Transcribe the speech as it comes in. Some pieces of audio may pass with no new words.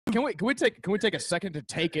can we take a second to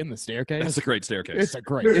take in the staircase? That's a great staircase. It's a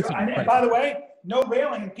great. Dude, and by the way, no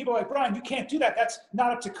railing. And people are like, Bryan, you can't do that. That's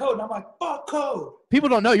not up to code. And I'm like, fuck code. People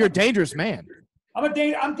don't know you're a dangerous man. I'm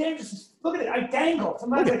dangerous. Look at it. I dangle.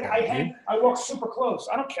 Sometimes I walk super close.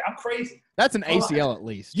 I don't care. I'm crazy. That's an ACL at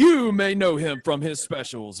least. You may know him from his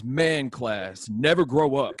specials, Man Class, Never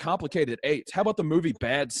Grow Up, Complicated Eights. How about the movie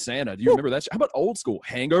Bad Santa? Do you remember that? How about Old School,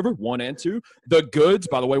 Hangover 1 and 2? The Goods,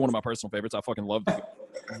 by the way, one of my personal favorites. I fucking love The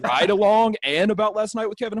Goods. Ride Along and About Last Night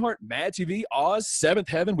with Kevin Hart, Mad TV, Oz, Seventh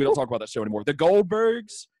Heaven. We don't talk about that show anymore. The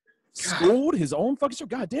Goldbergs. Schooled, his own fucking show.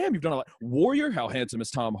 God damn, you've done a lot. Warrior, how handsome is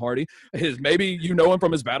Tom Hardy? Maybe you know him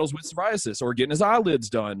from his battles with psoriasis or getting his eyelids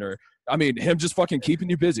done, or him just fucking keeping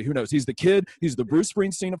you busy. Who knows? He's the kid. He's the Bruce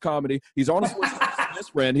Springsteen of comedy. He's on his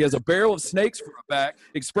best friend. He has a barrel of snakes for a back.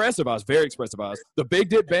 Expressive eyes, very expressive eyes. The Big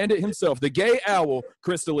Dip Bandit himself, the gay owl,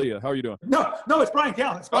 Chris D'Elia. How are you doing? No, it's Bryan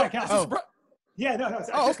Callen. It's Bryan Callen. Yeah, no. I just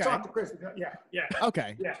okay. talked to Chris. Yeah.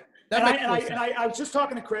 Okay. Yeah. That And I was just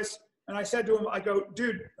talking to Chris. And I said to him, I go,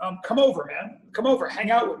 dude, come over, man. Come over,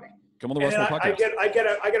 hang out with me. Come on the Rushmore Podcast. I get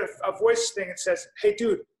a voice thing that says, hey,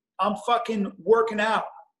 dude, I'm fucking working out.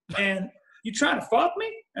 And you trying to fuck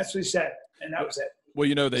me? That's what he said. And that was it.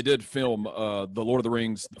 Well, they did film the Lord of the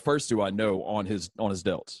Rings, the first two I know, on his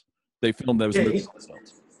delts. They filmed those movies on his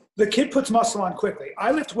delts. The kid puts muscle on quickly.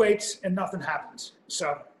 I lift weights and nothing happens.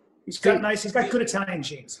 So he's got good Italian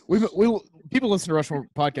genes. People listen to Rushmore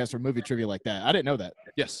Podcast or movie trivia like that. I didn't know that.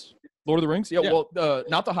 Yes. Lord of the Rings? Yeah, well,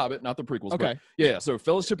 not The Hobbit, not the prequels. Okay. But yeah, so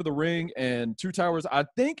Fellowship of the Ring and Two Towers. I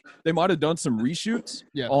think they might have done some reshoots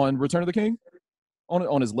on Return of the King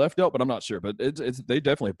on his left delt, but I'm not sure. But they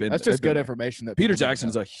definitely have been. That's just good information. That Peter Jackson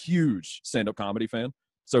is a huge stand-up comedy fan,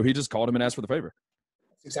 so he just called him and asked for the favor.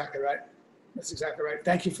 That's exactly right.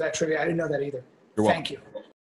 Thank you for that trivia. I didn't know that either. You're welcome. Thank you.